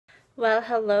Well,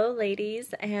 hello,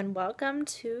 ladies, and welcome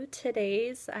to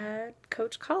today's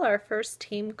Coach Call, our first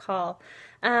team call.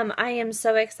 I am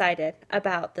so excited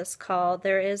about this call.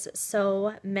 There is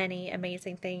so many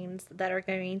amazing things that are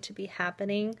going to be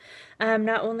happening,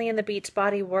 not only in the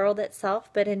Beachbody world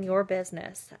itself, but in your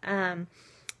business.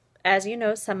 As you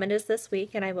know, Summit is this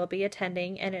week, and I will be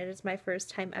attending, and it is my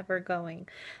first time ever going.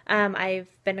 I've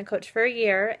been a coach for a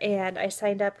year, and I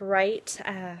signed up right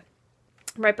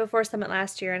before Summit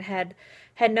last year and had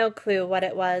no clue what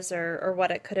it was or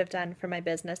what it could have done for my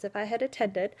business if I had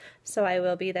attended. So I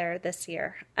will be there this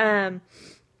year.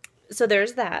 So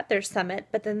there's that. There's Summit,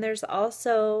 but then there's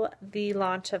also the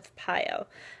launch of PiYo.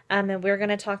 And we're going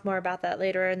to talk more about that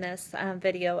later in this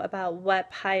video about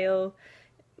what PiYo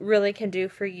really can do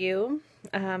for you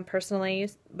personally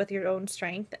with your own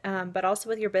strength, but also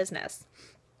with your business.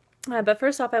 But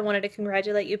first off, I wanted to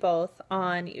congratulate you both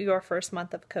on your first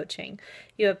month of coaching.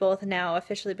 You have both now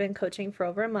officially been coaching for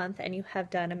over a month, and you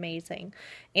have done amazing.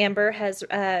 Amber has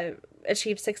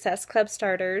achieved Success Club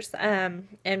starters and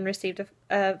received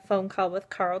a phone call with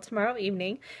Carl tomorrow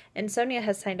evening. And Sonia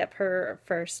has signed up her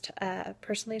first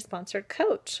personally sponsored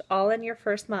coach, all in your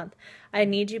first month. I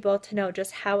need you both to know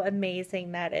just how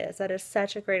amazing that is. That is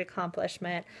such a great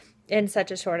accomplishment in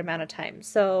such a short amount of time.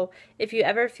 So if you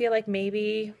ever feel like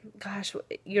maybe, gosh,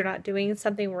 you're not doing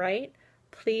something right,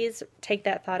 please take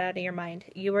that thought out of your mind.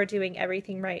 You are doing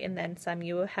everything right and then some.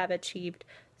 You have achieved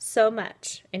so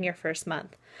much in your first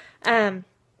month.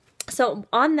 So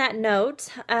on that note,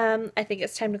 I think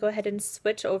it's time to go ahead and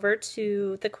switch over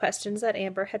to the questions that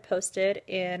Amber had posted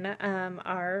in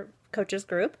our coaches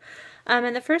group.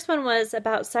 And the first one was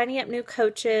about signing up new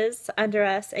coaches under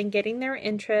us and getting their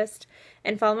interest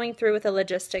and following through with the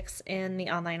logistics in the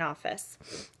online office.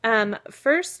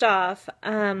 First off,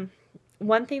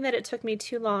 one thing that it took me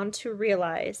too long to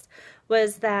realize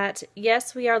was that,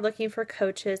 yes, we are looking for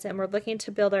coaches and we're looking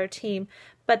to build our team,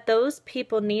 but those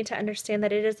people need to understand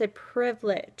that it is a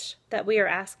privilege that we are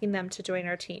asking them to join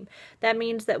our team. That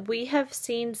means that we have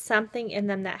seen something in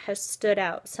them that has stood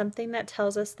out, something that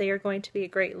tells us they are going to be a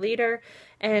great leader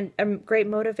and a great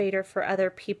motivator for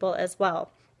other people as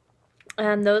well.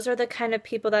 Those are the kind of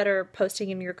people that are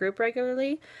posting in your group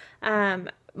regularly.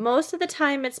 Most of the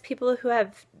time, it's people who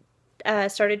have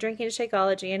started drinking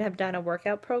Shakeology and have done a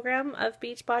workout program of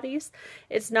Beachbodies.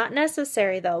 It's not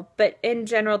necessary though, but in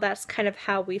general, that's kind of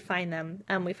how we find them.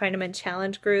 We find them in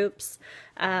challenge groups,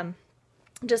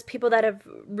 just people that have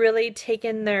really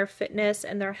taken their fitness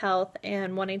and their health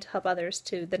and wanting to help others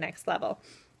to the next level.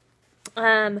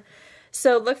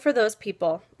 So look for those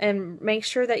people and make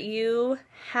sure that you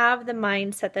have the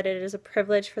mindset that it is a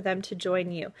privilege for them to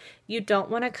join you. You don't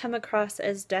want to come across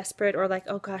as desperate or like,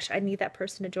 oh gosh, I need that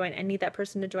person to join. I need that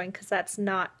person to join, because that's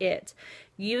not it.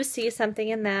 You see something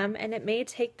in them, and it may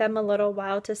take them a little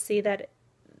while to see it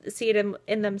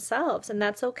in themselves, and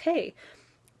that's okay.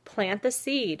 Plant the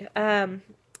seed.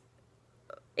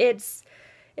 It's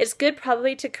good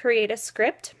probably to create a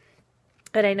script.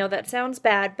 And I know that sounds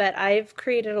bad, but I've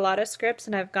created a lot of scripts,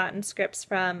 and I've gotten scripts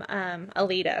from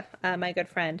Alita, my good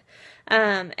friend.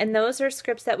 And those are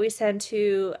scripts that we send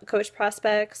to coach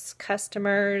prospects,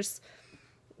 customers,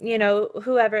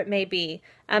 whoever it may be.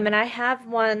 And I have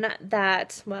one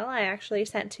that, well, I actually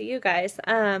sent to you guys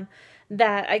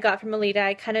that I got from Alita.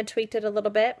 I kind of tweaked it a little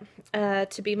bit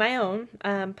to be my own,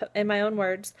 in my own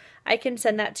words. I can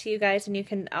send that to you guys, and you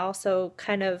can also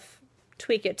kind of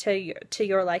tweak it to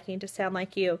your liking to sound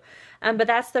like you. But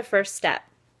that's the first step.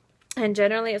 And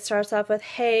generally it starts off with,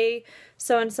 hey,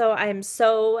 so-and-so, I am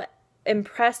so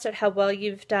impressed at how well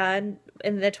you've done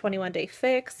in the 21-day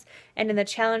fix. And in the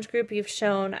challenge group, you've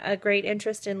shown a great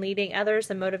interest in leading others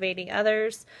and motivating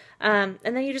others. And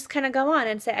then you just kind of go on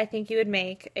and say, I think you would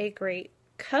make a great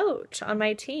coach on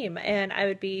my team. And I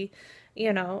would be,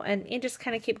 and you just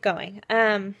kind of keep going.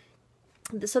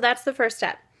 So that's the first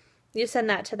step. You send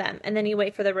that to them, and then you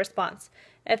wait for the response.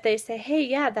 If they say, hey,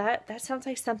 yeah, that sounds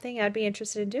like something I'd be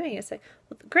interested in doing, it's like,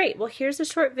 well, great. Well, here's a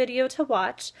short video to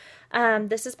watch.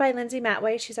 This is by Lindsay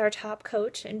Matway. She's our top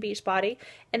coach in Beachbody.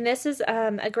 And this is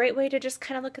a great way to just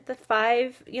kind of look at the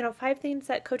five things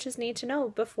that coaches need to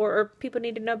know or people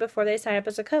need to know before they sign up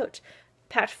as a coach.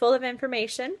 Packed full of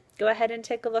information. Go ahead and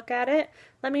take a look at it.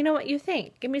 Let me know what you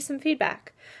think. Give me some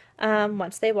feedback.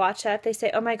 Once they watch that, they say,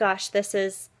 oh my gosh, this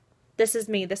is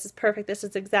me, this is perfect, this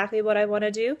is exactly what I want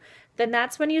to do, then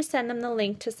that's when you send them the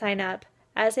link to sign up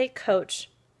as a coach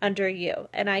under you.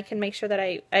 And I can make sure that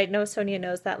I know Sonia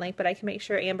knows that link, but I can make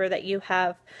sure, Amber, that you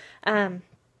have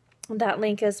that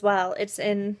link as well. It's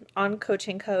on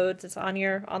Coaching Codes, it's on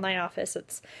your online office,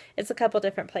 it's a couple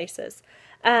different places.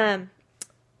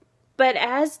 But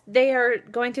as they are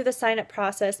going through the sign-up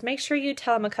process, make sure you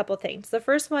tell them a couple things. The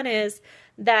first one is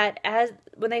that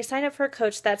when they sign up for a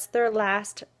coach, that's their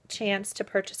last chance to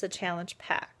purchase a challenge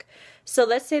pack. So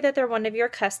let's say that they're one of your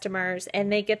customers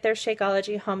and they get their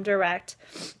Shakeology Home Direct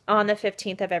on the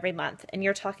 15th of every month, and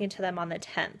you're talking to them on the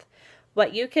 10th.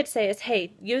 What you could say is,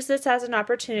 hey, use this as an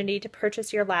opportunity to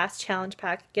purchase your last challenge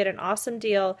pack, get an awesome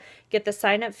deal, get the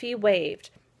sign-up fee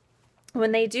waived.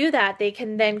 When they do that, they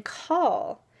can then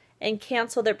call and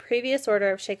cancel their previous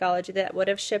order of Shakeology that would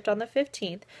have shipped on the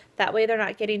 15th. That way they're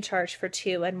not getting charged for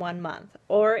 2 and 1 month.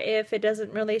 Or if it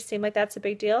doesn't really seem like that's a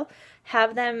big deal,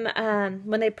 have them,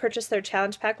 when they purchase their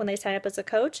challenge pack, when they sign up as a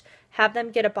coach, have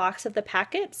them get a box of the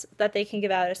packets that they can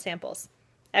give out as samples.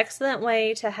 Excellent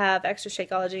way to have extra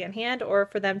Shakeology in hand, or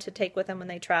for them to take with them when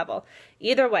they travel.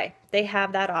 Either way, they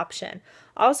have that option.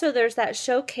 Also, there's that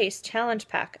Showcase Challenge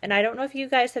Pack, and I don't know if you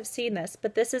guys have seen this,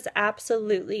 but this is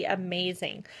absolutely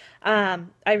amazing. I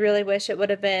really wish it would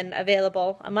have been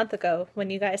available a month ago when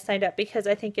you guys signed up, because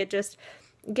I think it just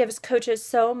gives coaches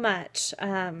so much,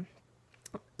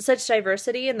 such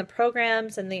diversity in the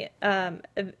programs and the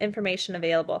information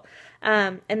available,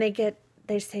 and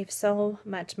they save so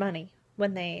much money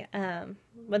when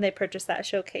they purchase that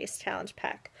Showcase Challenge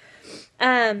Pack.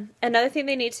 Another thing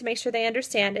they need to make sure they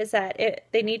understand is that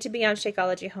they need to be on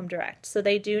Shakeology Home Direct. So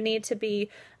they do need to be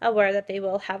aware that they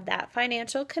will have that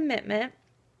financial commitment,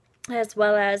 as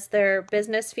well as their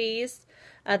business fees,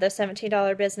 the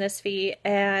 $17 business fee,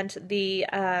 and the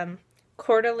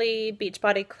quarterly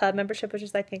Beachbody Club membership, which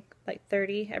is I think like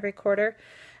 $30 every quarter.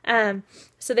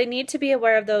 So they need to be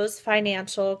aware of those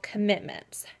financial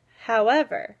commitments.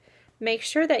 However, make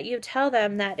sure that you tell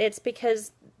them that it's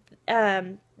because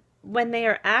when they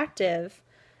are active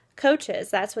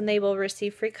coaches, that's when they will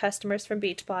receive free customers from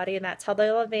Beachbody, and that's how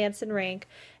they'll advance in rank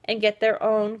and get their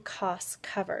own costs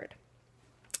covered.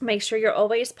 Make sure you're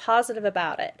always positive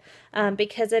about it,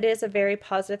 because it is a very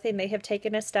positive thing. They have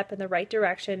taken a step in the right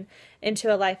direction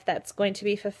into a life that's going to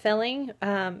be fulfilling.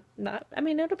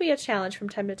 It'll be a challenge from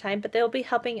time to time, but they'll be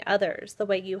helping others the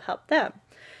way you help them.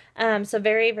 So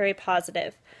very, very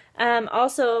positive.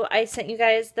 Also, I sent you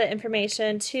guys the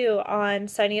information too on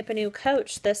signing up a new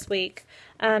coach this week.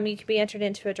 You can be entered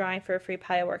into a drawing for a free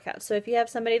PIO workout. So if you have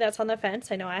somebody that's on the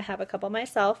fence, I know I have a couple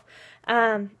myself,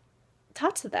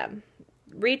 talk to them.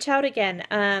 Reach out again.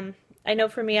 I know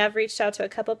for me, I've reached out to a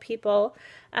couple people,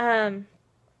 and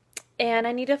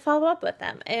I need to follow up with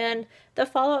them. And the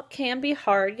follow-up can be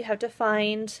hard. You have to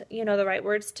find, the right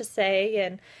words to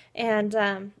say, and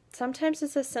sometimes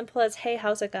it's as simple as, hey,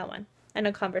 how's it going? And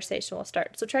a conversation will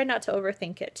start. So try not to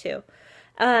overthink it too.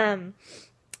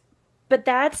 But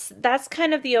that's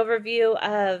kind of the overview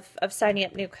of signing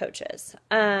up new coaches.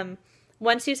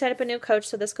 Once you set up a new coach,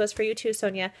 so this goes for you too,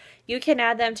 Sonia, you can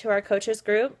add them to our coaches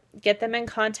group, get them in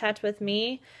contact with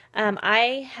me.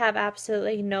 I have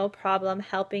absolutely no problem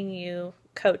helping you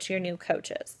coach your new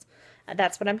coaches.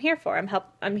 That's what I'm here for.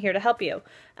 I'm here to help you.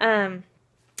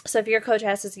 So if your coach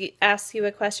asks you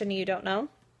a question you don't know,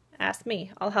 ask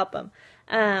me. I'll help them.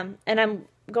 And I'm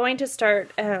going to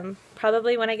start,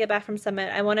 probably when I get back from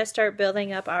Summit, I want to start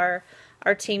building up our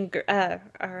team,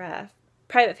 our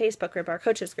private Facebook group, our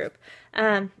coaches group,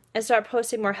 and start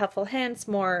posting more helpful hints,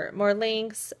 more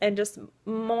links, and just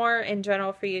more in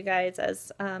general for you guys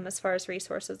as far as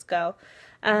resources go.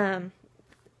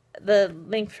 The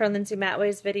link for Lindsay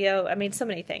Matway's video, so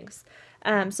many things.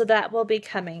 So that will be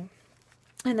coming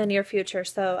in the near future.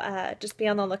 So just be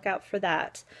on the lookout for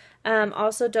that.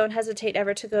 Also, don't hesitate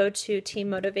ever to go to Team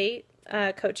Motivate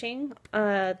coaching.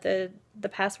 The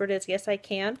password is yes I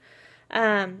can.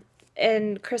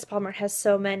 And Chris Palmer has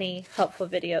so many helpful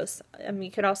videos. You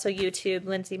can also YouTube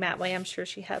Lindsay Matway. I'm sure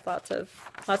she has lots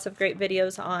of great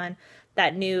videos on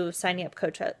that new signing up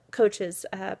coaches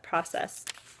process.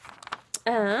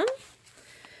 The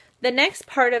next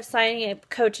part of signing up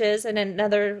coaches, and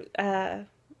another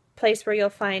place where you'll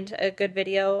find a good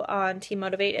video on Team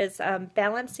Motivate, is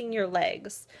balancing your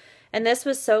legs. And this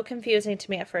was so confusing to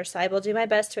me at first. I will do my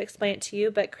best to explain it to you,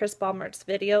 but Chris Ballmer's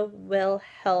video will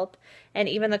help, and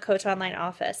even the Coach Online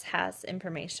office has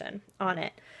information on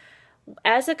it.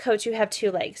 As a coach, you have two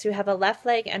legs. You have a left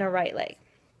leg and a right leg.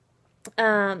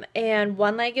 And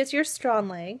one leg is your strong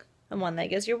leg, and one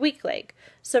leg is your weak leg.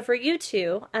 So for you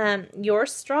two, your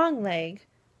strong leg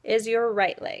is your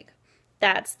right leg.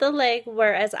 That's the leg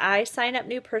where, as I sign up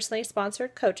new personally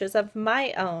sponsored coaches of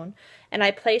my own and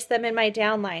I place them in my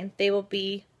downline, they will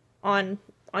be on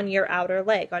your outer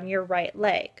leg, on your right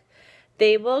leg.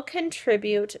 They will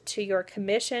contribute to your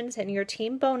commissions and your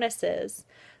team bonuses,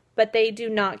 but they do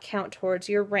not count towards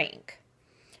your rank.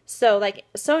 So like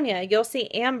Sonia, you'll see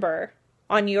Amber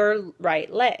on your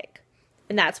right leg.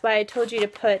 And that's why I told you to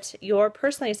put your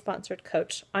personally sponsored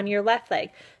coach on your left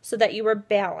leg so that you were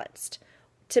balanced.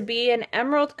 To be an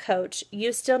Emerald coach,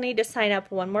 you still need to sign up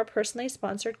one more personally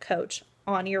sponsored coach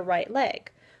on your right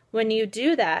leg. When you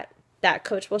do that, that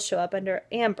coach will show up under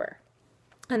Amber.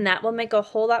 And that will make a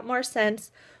whole lot more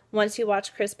sense once you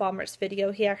watch Chris Ballmer's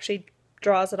video. He actually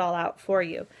draws it all out for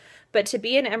you. But to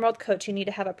be an Emerald coach, you need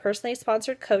to have a personally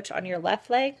sponsored coach on your left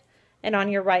leg and on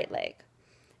your right leg.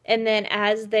 And then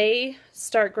as they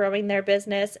start growing their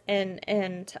business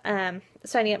and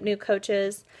signing up new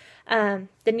coaches, then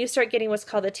you start getting what's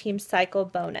called a team cycle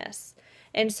bonus.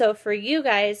 And so for you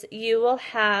guys, you will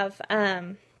have,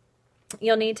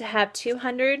 you'll need to have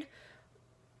 200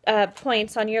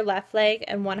 points on your left leg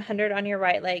and 100 on your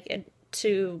right leg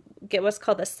to get what's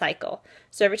called a cycle.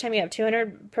 So every time you have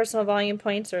 200 personal volume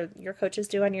points, or your coaches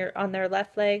do on their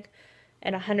left leg,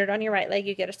 and 100 on your right leg,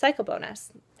 you get a cycle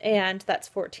bonus. And that's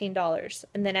 $14.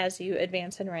 And then as you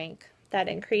advance in rank, that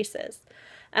increases.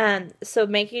 So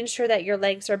making sure that your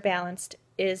legs are balanced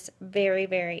is very,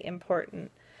 very important.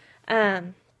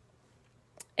 And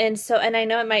I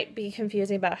know it might be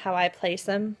confusing about how I place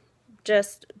them.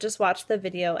 Just watch the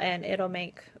video and it'll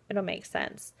make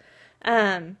sense.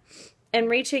 And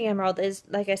reaching Emerald is,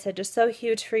 like I said, just so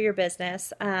huge for your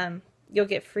business. You'll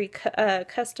get free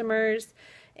customers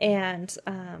and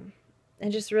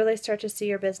just really start to see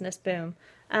your business boom.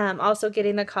 Also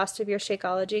getting the cost of your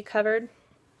Shakeology covered,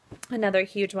 another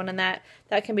huge one, and that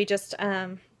can be just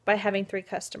by having 3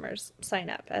 customers sign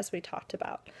up, as we talked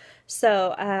about.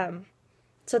 So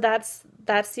that's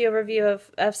the overview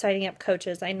of signing up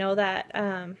coaches. I know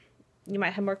that you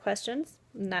might have more questions,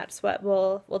 and that's what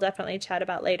we'll definitely chat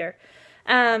about later.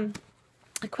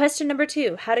 Question number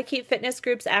 2, how to keep fitness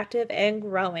groups active and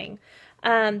growing.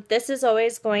 This is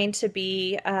always going to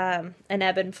be an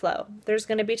ebb and flow. There's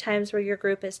going to be times where your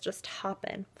group is just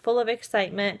hopping, full of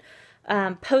excitement,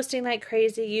 posting like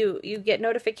crazy. You get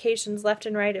notifications left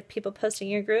and right of people posting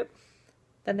in your group.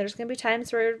 Then there's going to be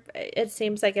times where it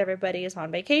seems like everybody is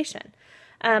on vacation.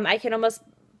 I can almost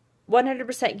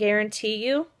 100% guarantee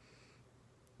you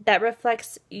that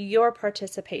reflects your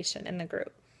participation in the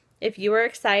group. If you are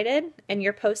excited and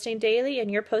you're posting daily and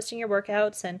you're posting your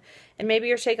workouts and maybe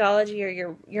your Shakeology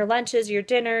or your lunches, your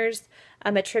dinners,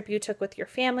 a trip you took with your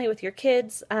family, with your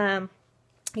kids,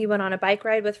 you went on a bike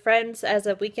ride with friends as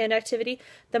a weekend activity,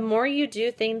 the more you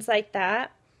do things like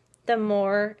that, the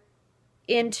more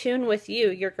in tune with you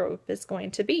your group is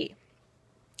going to be.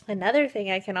 Another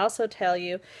thing I can also tell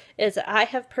you is I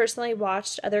have personally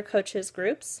watched other coaches'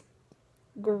 groups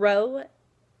grow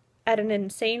at an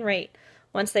insane rate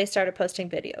once they started posting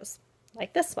videos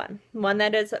like this one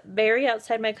that is very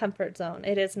outside my comfort zone.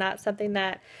 It is not something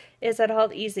that is at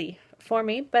all easy for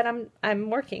me, but I'm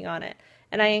working on it,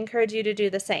 and I encourage you to do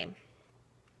the same.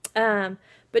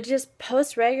 But just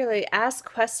post regularly, ask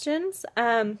questions.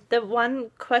 The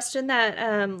one question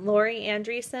that Lori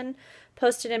Andreessen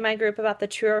posted in my group about the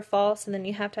true or false, and then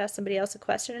you have to ask somebody else a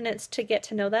question, and it's to get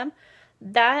to know them.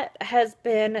 That has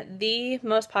been the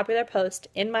most popular post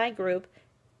in my group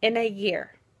in a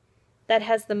year. That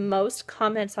has the most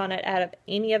comments on it out of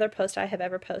any other post I have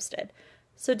ever posted.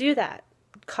 So do that.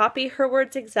 Copy her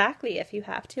words exactly if you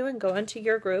have to and go into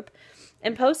your group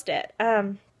and post it.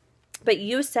 But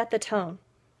you set the tone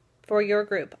for your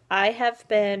group. I have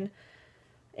been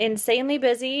insanely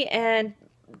busy and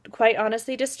quite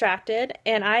honestly distracted,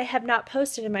 and I have not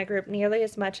posted in my group nearly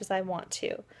as much as I want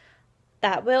to.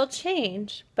 That will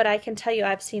change, but I can tell you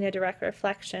I've seen a direct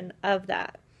reflection of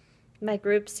that. My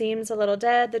group seems a little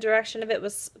dead. The direction of it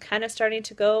was kind of starting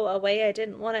to go a way I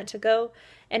didn't want it to go.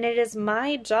 And it is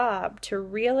my job to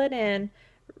reel it in,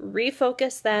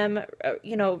 refocus them,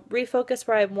 refocus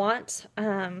where I want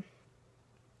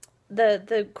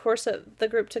the course of the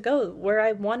group to go, where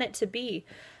I want it to be.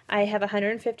 I have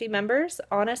 150 members.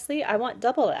 Honestly, I want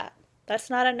double that. That's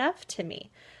not enough to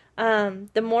me.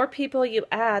 The more people you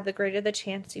add, the greater the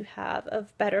chance you have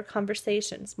of better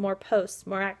conversations, more posts,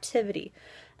 more activity.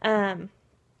 And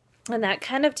that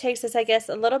kind of takes us, I guess,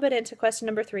 a little bit into question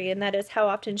number 3, and that is, how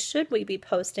often should we be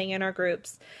posting in our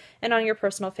groups and on your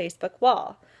personal Facebook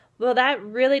wall? Well, that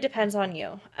really depends on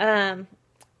you.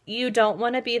 You don't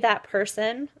want to be that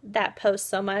person that posts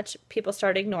so much people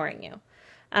start ignoring you.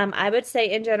 I would say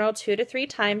in general 2 to 3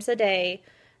 times a day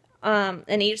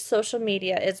in each social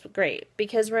media is great,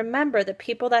 because remember, the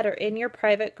people that are in your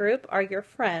private group are your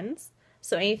friends.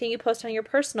 So anything you post on your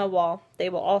personal wall, they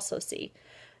will also see.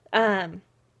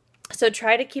 So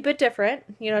try to keep it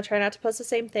different. Try not to post the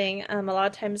same thing. A lot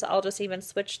of times I'll just even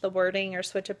switch the wording or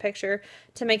switch a picture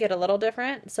to make it a little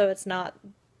different, so it's not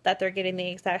that they're getting the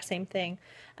exact same thing.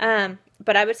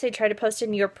 But I would say try to post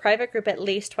in your private group at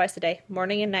least twice a day,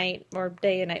 morning and night, or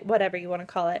day and night, whatever you want to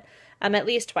call it, at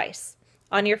least twice.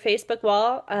 On your Facebook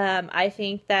wall, I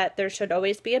think that there should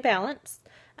always be a balance.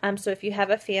 So if you have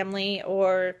a family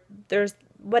or there's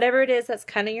whatever it is that's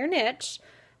kind of your niche,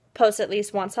 post at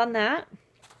least once on that.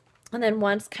 And then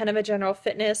once kind of a general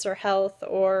fitness or health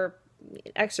or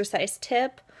exercise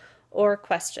tip or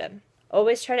question.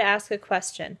 Always try to ask a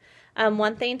question.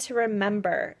 One thing to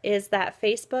remember is that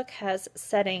Facebook has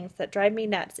settings that drive me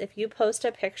nuts. If you post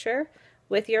a picture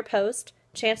with your post,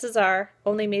 chances are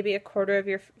only maybe a quarter of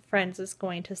your friends is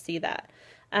going to see that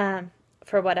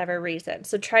for whatever reason.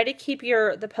 So try to keep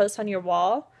the post on your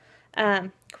wall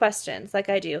questions like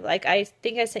I do. Like I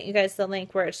think I sent you guys the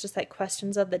link where it's just like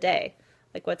questions of the day.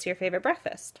 Like, what's your favorite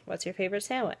breakfast? What's your favorite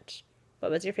sandwich?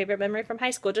 What was your favorite memory from high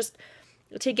school? Just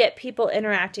to get people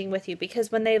interacting with you,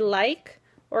 because when they like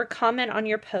or comment on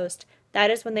your post,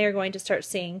 that is when they are going to start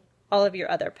seeing all of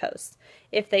your other posts.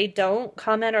 If they don't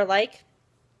comment or like,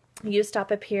 you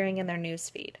stop appearing in their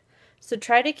newsfeed. So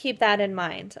try to keep that in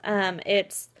mind.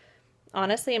 It's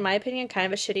honestly, in my opinion, kind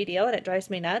of a shitty deal, and it drives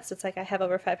me nuts. It's like I have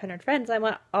over 500 friends. I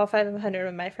want all 500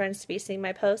 of my friends to be seeing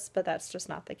my posts, but that's just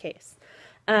not the case.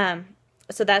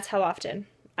 So that's how often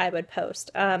I would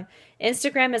post.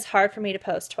 Instagram is hard for me to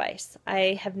post twice.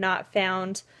 I have not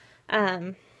found,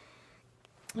 and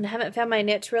I haven't found my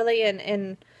niche really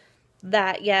in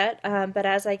that yet. But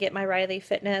as I get my Riley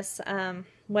Fitness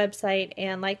website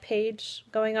and like page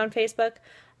going on Facebook,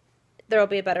 there will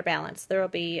be a better balance. There will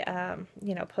be,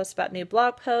 posts about new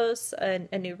blog posts,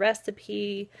 a new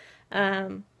recipe,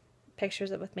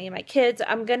 pictures with me and my kids.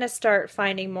 I'm going to start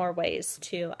finding more ways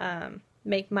to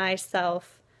make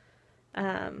myself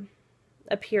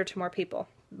appear to more people.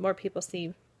 More people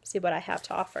see what I have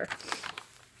to offer.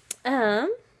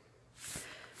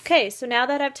 Okay, so now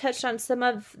that I've touched on some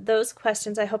of those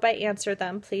questions, I hope I answered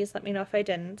them. Please let me know if I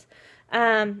didn't.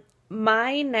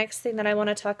 My next thing that I want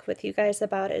to talk with you guys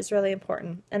about is really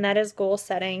important, and that is goal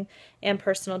setting and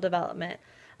personal development.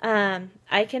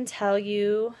 I can tell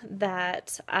you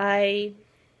that I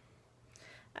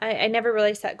never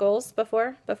really set goals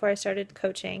before I started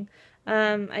coaching.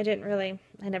 I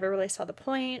never really saw the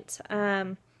point.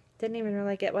 Didn't even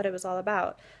really get what it was all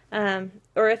about.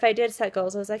 Or if I did set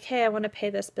goals, I was like, hey, I want to pay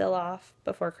this bill off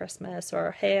before Christmas,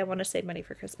 or hey, I want to save money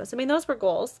for Christmas. I mean, those were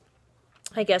goals,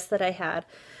 I guess, that I had.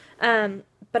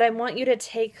 But I want you to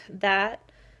take that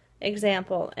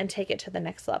example and take it to the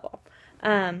next level.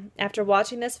 After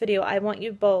watching this video, I want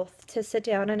you both to sit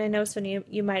down, and I know, Sonia,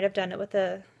 you might have done it with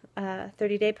a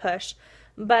 30-day push,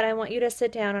 but I want you to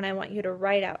sit down and I want you to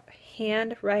write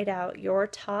out your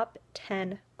top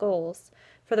 10 goals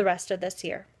for the rest of this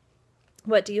year.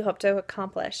 What do you hope to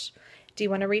accomplish? Do you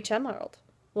want to reach Emerald?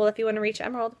 Well, if you want to reach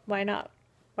Emerald, why not?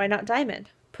 Why not Diamond?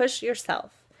 Push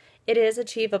yourself. It is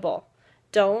achievable.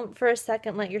 Don't for a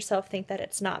second let yourself think that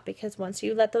it's not, because once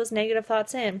you let those negative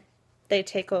thoughts in, they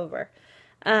take over.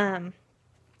 Or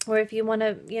if you want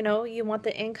to, you want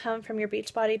the income from your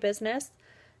Beachbody business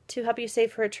to help you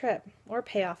save for a trip or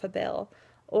pay off a bill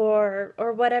or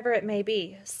whatever it may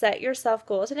be. Set yourself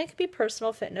goals, and it could be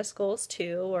personal fitness goals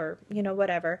too, or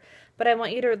whatever. But I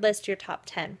want you to list your top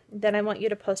 10. Then I want you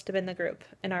to post them in the group,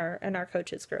 in our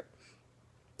coaches group.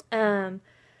 That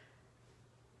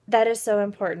is so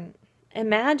important.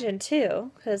 Imagine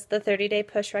too, because the 30-day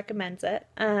push recommends it.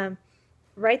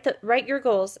 Write your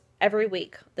goals every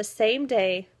week, the same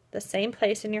day, the same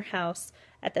place in your house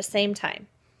at the same time.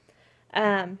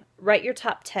 Write your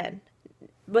top 10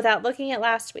 without looking at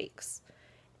last week's.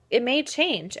 It may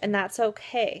change, and that's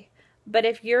okay. But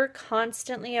if you're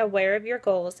constantly aware of your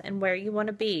goals and where you want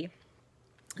to be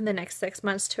in the next 6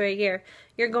 months to a year,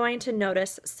 you're going to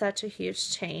notice such a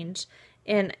huge change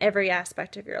in every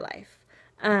aspect of your life.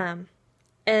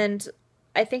 And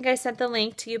I think I sent the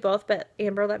link to you both, but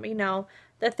Amber, let me know.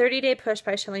 The 30-day push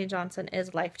by Chalene Johnson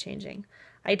is life-changing.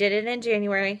 I did it in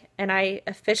January, and I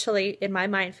officially, in my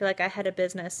mind, feel like I had a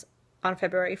business on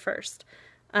February 1st.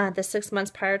 The 6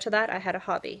 months prior to that, I had a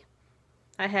hobby.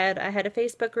 I had a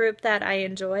Facebook group that I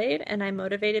enjoyed, and I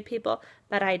motivated people,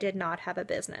 but I did not have a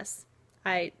business.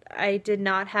 I did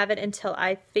not have it until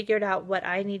I figured out what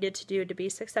I needed to do to be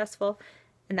successful,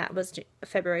 and that was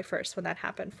February 1st when that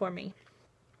happened for me.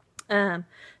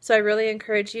 So I really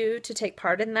encourage you to take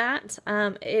part in that.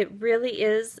 It really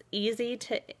is easy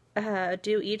to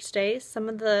do each day. Some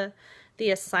of the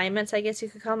assignments, I guess you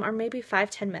could call them, are maybe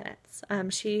 5-10 minutes.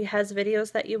 She has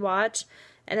videos that you watch,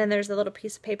 and then there's a little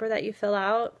piece of paper that you fill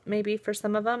out, maybe for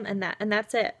some of them, and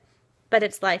that's it. But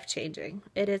it's life-changing.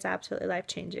 It is absolutely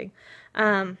life-changing.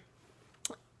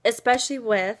 Especially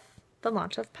with the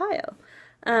launch of PIO,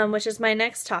 which is my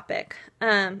next topic.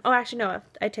 Actually, no,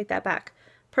 I take that back.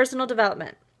 Personal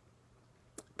development.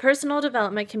 Personal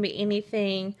development can be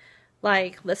anything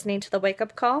like listening to the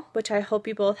wake-up call, which I hope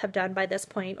you both have done by this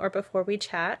point or before we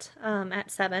chat at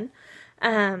 7.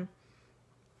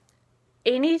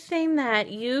 Anything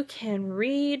that you can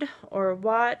read or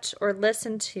watch or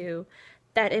listen to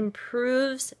that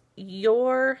improves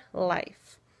your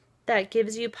life, that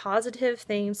gives you positive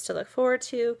things to look forward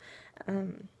to,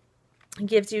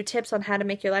 gives you tips on how to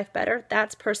make your life better,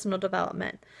 that's personal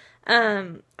development.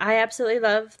 I absolutely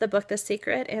love the book The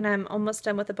Secret, and I'm almost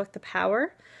done with the book The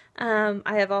Power. I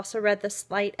have also read The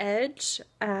Slight Edge.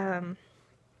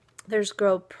 There's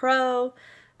Grow Pro.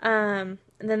 And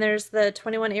then there's the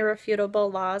 21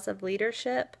 Irrefutable Laws of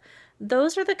Leadership.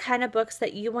 Those are the kind of books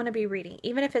that you want to be reading,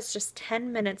 even if it's just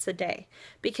 10 minutes a day,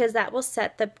 because that will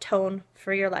set the tone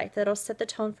for your life. That'll set the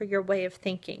tone for your way of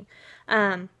thinking.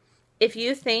 If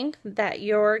you think that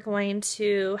you're going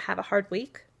to have a hard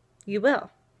week, you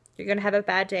will. You're going to have a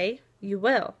bad day, you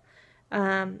will.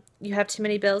 You have too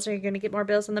many bills, or you're going to get more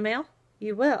bills in the mail,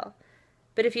 you will.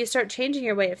 But if you start changing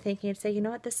your way of thinking and say, you know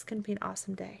what, this is going to be an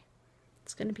awesome day.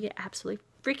 It's going to be an absolutely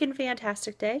freaking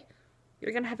fantastic day.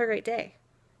 You're going to have a great day.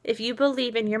 If you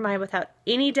believe in your mind without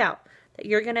any doubt that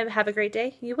you're going to have a great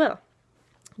day, you will.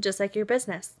 Just like your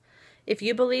business. If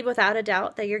you believe without a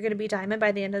doubt that you're going to be diamond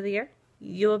by the end of the year,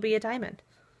 you will be a diamond.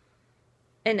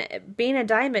 And being a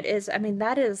diamond is,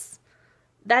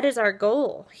 that is our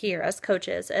goal here as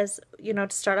coaches, as, to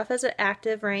start off as an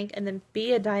active rank and then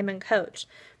be a diamond coach.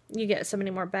 You get so many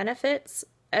more benefits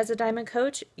as a diamond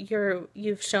coach.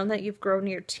 You've shown that you've grown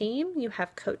your team. You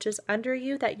have coaches under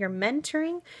you that you're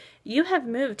mentoring. You have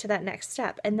moved to that next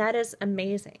step, and that is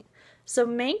amazing. So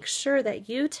make sure that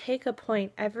you take a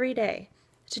point every day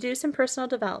to do some personal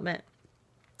development.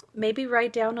 Maybe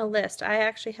write down a list. I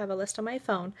actually have a list on my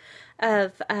phone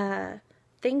of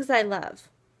things I love.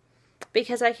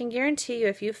 Because I can guarantee you,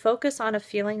 if you focus on a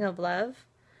feeling of love,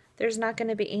 there's not going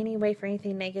to be any way for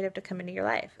anything negative to come into your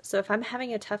life. So if I'm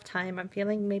having a tough time, I'm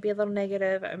feeling maybe a little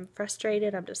negative, I'm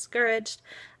frustrated, I'm discouraged,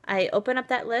 I open up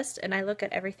that list and I look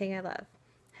at everything I love.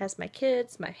 It has my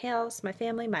kids, my house, my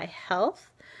family, my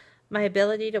health, my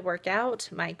ability to work out,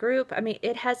 my group.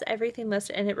 It has everything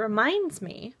listed, and it reminds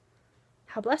me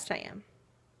how blessed I am.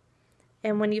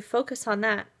 And when you focus on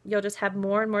that, you'll just have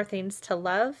more and more things to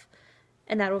love,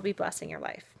 and that will be blessing your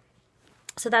life.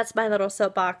 So that's my little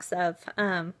soapbox of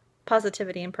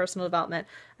positivity and personal development.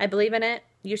 I believe in it.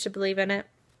 You should believe in it.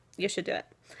 You should do it.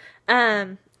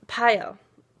 PIO.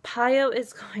 PIO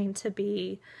is going to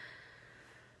be,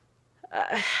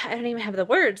 I don't even have the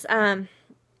words,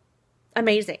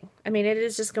 amazing. It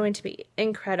is just going to be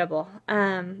incredible.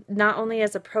 Not only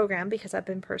as a program, because I've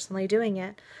been personally doing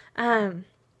it,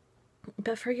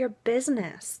 but for your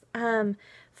business.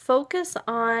 Focus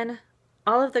on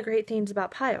all of the great things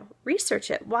about PIO. Research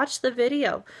it. Watch the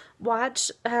video. Watch,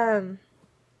 there's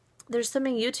so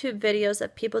many YouTube videos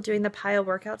of people doing the PIO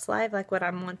workouts live, like what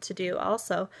I want to do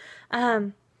also.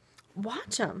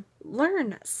 Watch them.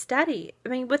 Learn. Study.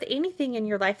 With anything in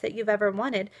your life that you've ever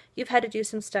wanted, you've had to do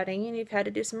some studying and you've had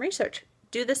to do some research.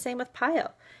 Do the same with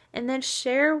PIO. And then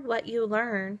share what you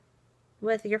learn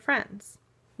with your friends,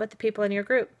 with the people in your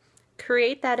group.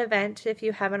 Create that event if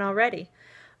you haven't already.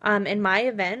 In my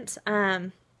event, I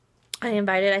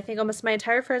invited, I think, almost my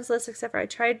entire friends list, except for I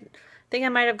think I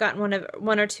might have gotten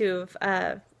one or two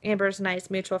of Amber's and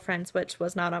I's mutual friends, which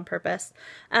was not on purpose.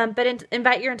 But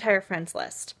invite your entire friends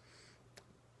list.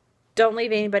 Don't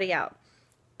leave anybody out.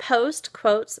 Post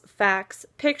quotes, facts,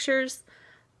 pictures,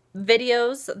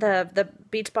 videos, the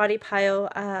Beachbody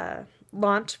PIO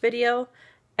launch video,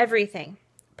 everything.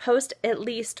 Post at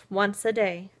least once a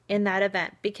day in that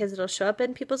event, because it'll show up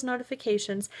in people's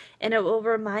notifications and it will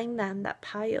remind them that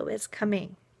PIO is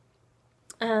coming.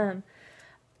 Hold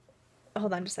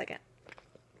on just a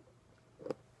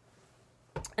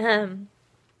second.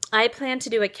 I plan to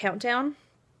do a countdown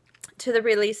to the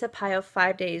release of PIO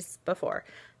 5 days before.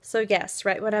 So yes,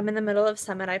 right when I'm in the middle of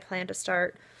Summit, I plan to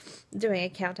start doing a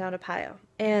countdown to PIO.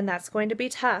 And that's going to be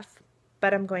tough,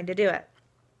 but I'm going to do it.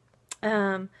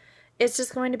 It's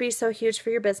just going to be so huge for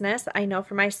your business. I know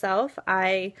for myself,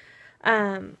 it's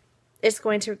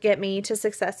going to get me to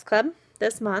Success Club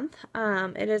this month.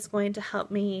 It is going to help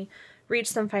me reach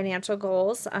some financial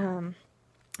goals and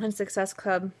Success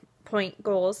Club point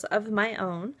goals of my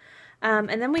own.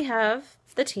 And then we have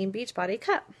the Team Beachbody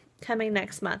Cup coming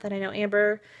next month. And I know,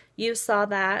 Amber, you saw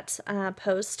that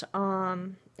post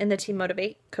in the Team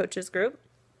Motivate Coaches group.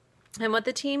 And what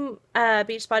the Team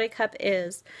Beachbody Cup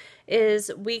is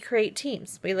we create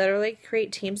teams. We literally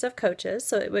create teams of coaches.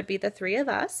 So it would be the three of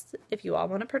us if you all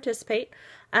want to participate.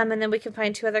 And then we can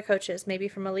find two other coaches, maybe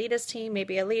from Alita's team,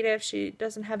 maybe Alita if she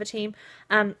doesn't have a team.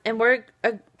 And we're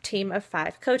a team of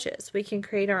 5 coaches. We can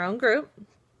create our own group.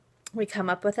 We come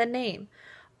up with a name.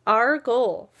 Our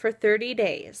goal for 30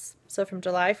 days, so from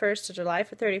July 1st to July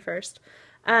 31st,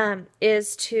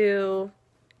 is to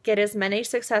get as many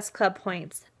Success Club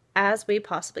points as we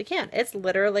possibly can. It's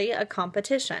literally a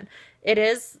competition. It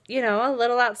is, a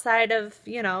little outside of,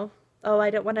 oh, I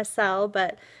don't want to sell,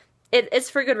 but it's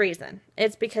for good reason.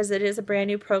 It's because it is a brand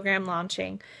new program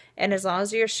launching. And as long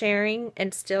as you're sharing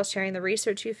and still sharing the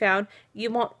research you found,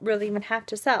 you won't really even have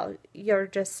to sell. You're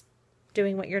just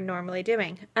doing what you're normally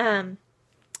doing.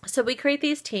 So we create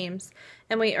these teams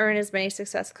and we earn as many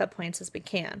Success Club points as we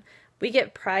can. We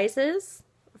get prizes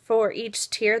for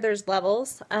each tier. There's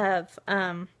levels of,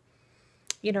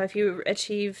 if you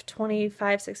achieve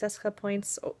 25 Success Club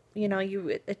points,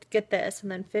 you get this,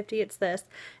 and then 50, it's this.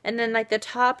 And then like the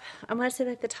top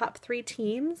 3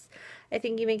 teams, I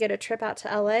think even get a trip out to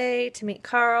LA to meet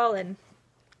Carl, and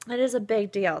it is a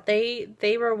big deal.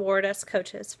 They reward us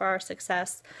coaches for our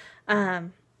success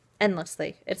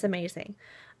endlessly. It's amazing.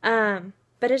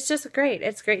 But it's just great.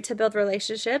 It's great to build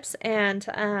relationships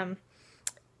and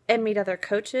meet other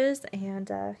coaches,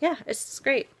 and it's just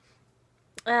great.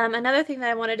 Another thing that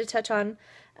I wanted to touch on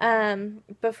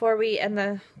before we end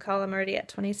the call, I'm already at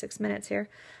 26 minutes here.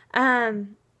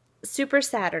 Super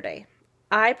Saturday.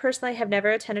 I personally have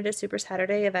never attended a Super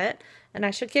Saturday event, and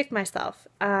I should kick myself.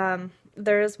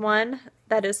 There is one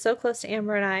that is so close to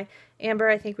Amber and I. Amber,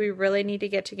 I think we really need to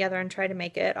get together and try to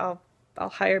make it. I'll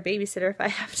hire a babysitter if I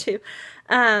have to.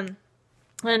 And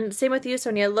same with you,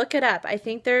 Sonia. Look it up. I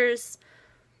think I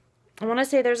want to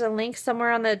say there's a link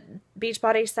somewhere on the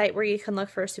Beachbody site where you can look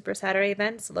for Super Saturday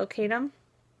events, locate them,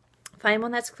 find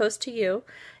one that's close to you.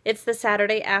 It's the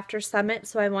Saturday after Summit,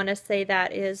 so I want to say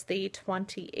that is the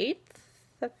 28th.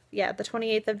 The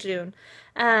 28th of June.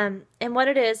 And what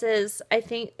it is I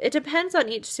think it depends on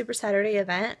each Super Saturday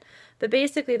event, but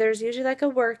basically there's usually like a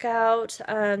workout.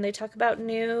 They talk about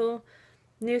new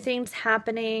things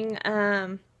happening.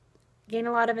 Gain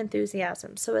a lot of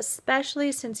enthusiasm. So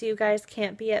especially since you guys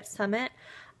can't be at Summit,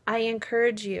 I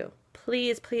encourage you,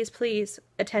 please, please, please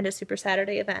attend a Super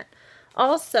Saturday event.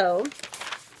 Also,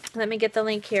 let me get the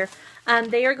link here.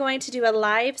 They are going to do a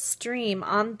live stream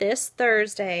on this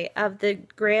Thursday of the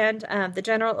the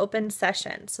general open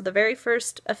session. So the very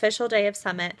first official day of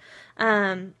Summit,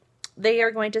 they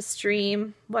are going to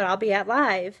stream what I'll be at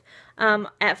live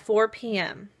at 4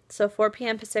 p.m. So 4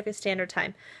 p.m. Pacific Standard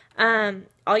Time.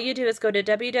 All you do is go to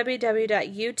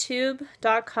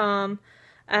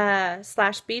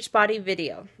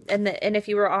www.youtube.com/beachbodyvideo. And if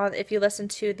you listen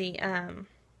to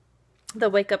the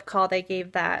wake up call, they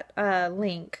gave that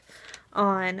link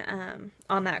on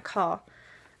that call.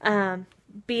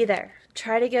 Be there.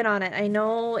 Try to get on it. I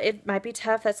know it might be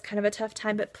tough. That's kind of a tough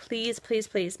time, but please, please,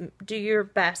 please do your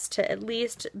best to at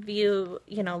least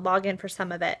log in for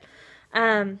some of it.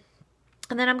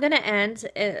 And then I'm going to end,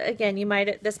 again,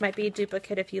 this might be a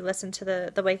duplicate if you listen to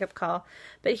the wake-up call,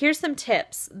 but here's some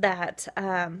tips that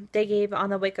they gave on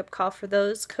the wake-up call for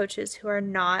those coaches who are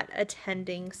not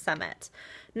attending Summit.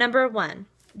 Number 1,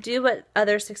 do what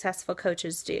other successful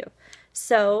coaches do.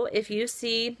 So if you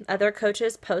see other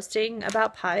coaches posting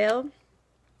about PiYo,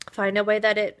 find a way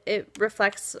that it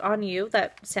reflects on you,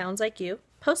 that sounds like you,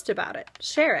 post about it,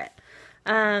 share it.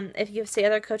 If you see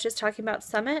other coaches talking about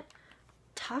Summit,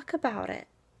 talk about it.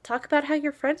 Talk about how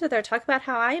your friends are there. Talk about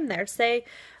how I am there. Say,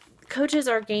 coaches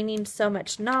are gaining so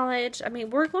much knowledge. I mean,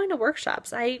 we're going to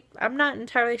workshops. I'm not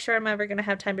entirely sure I'm ever going to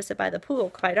have time to sit by the pool,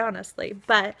 quite honestly.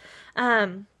 But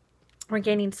we're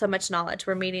gaining so much knowledge.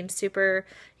 We're meeting super,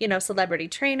 celebrity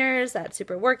trainers at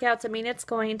super workouts. I mean, it's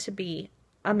going to be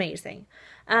amazing.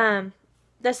 The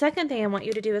second thing I want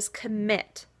you to do is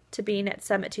commit to being at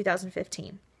Summit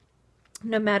 2015.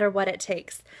 No matter what it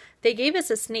takes. They gave us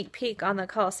a sneak peek on the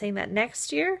call saying that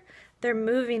next year they're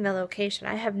moving the location.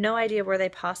 I have no idea where they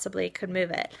possibly could move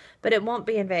it, but it won't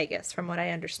be in Vegas from what I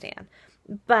understand.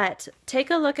 But take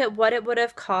a look at what it would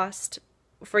have cost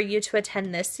for you to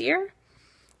attend this year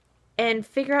and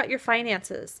figure out your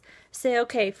finances. Say,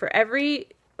 okay, for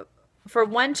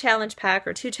one challenge pack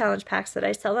or 2 challenge packs that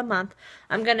I sell a month,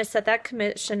 I'm going to set that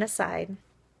commission aside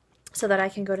so that I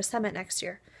can go to Summit next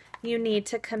year. You need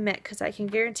to commit, because I can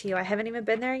guarantee you I haven't even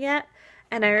been there yet,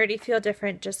 and I already feel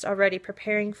different just already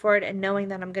preparing for it and knowing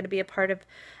that I'm going to be a part of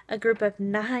a group of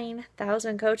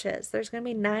 9,000 coaches. There's going to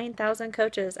be 9,000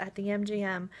 coaches at the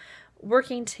MGM.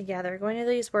 working together, going to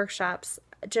these workshops,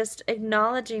 just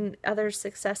acknowledging other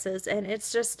successes. And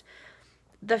it's just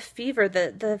the fever,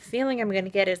 the feeling I'm going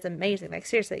to get is amazing. Like,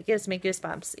 seriously, it gives me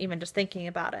goosebumps even just thinking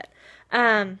about it.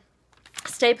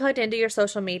 Stay plugged into your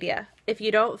social media. If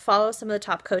you don't follow some of the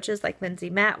top coaches like Lindsay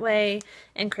Matway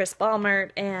and Chris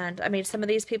Balmert, and I mean, some of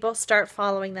these people, start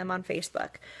following them on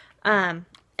Facebook, and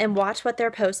watch what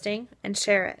they're posting and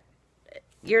share it.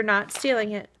 You're not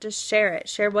stealing it. Just share it.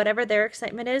 Share whatever their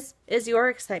excitement is your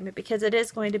excitement, because it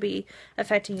is going to be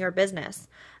affecting your business.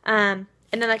 And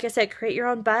then, like I said, create your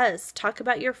own buzz. Talk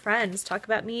about your friends. Talk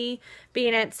about me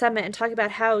being at Summit, and talk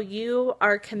about how you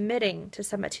are committing to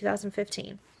Summit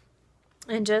 2015.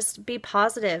 And just be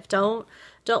positive. Don't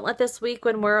let this week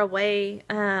when we're away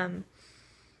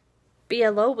be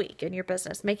a low week in your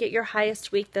business. Make it your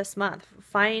highest week this month.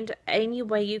 Find any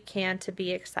way you can to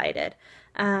be excited.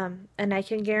 And I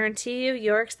can guarantee you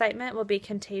your excitement will be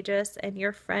contagious, and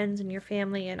your friends and your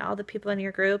family and all the people in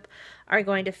your group are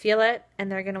going to feel it,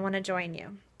 and they're going to want to join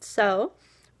you. So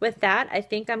with that, I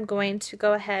think I'm going to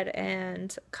go ahead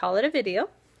and call it a video,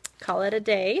 call it a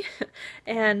day,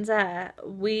 and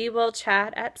we will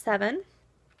chat at 7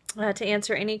 to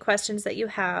answer any questions that you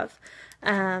have.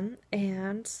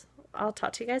 And I'll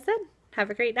talk to you guys then. Have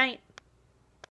a great night.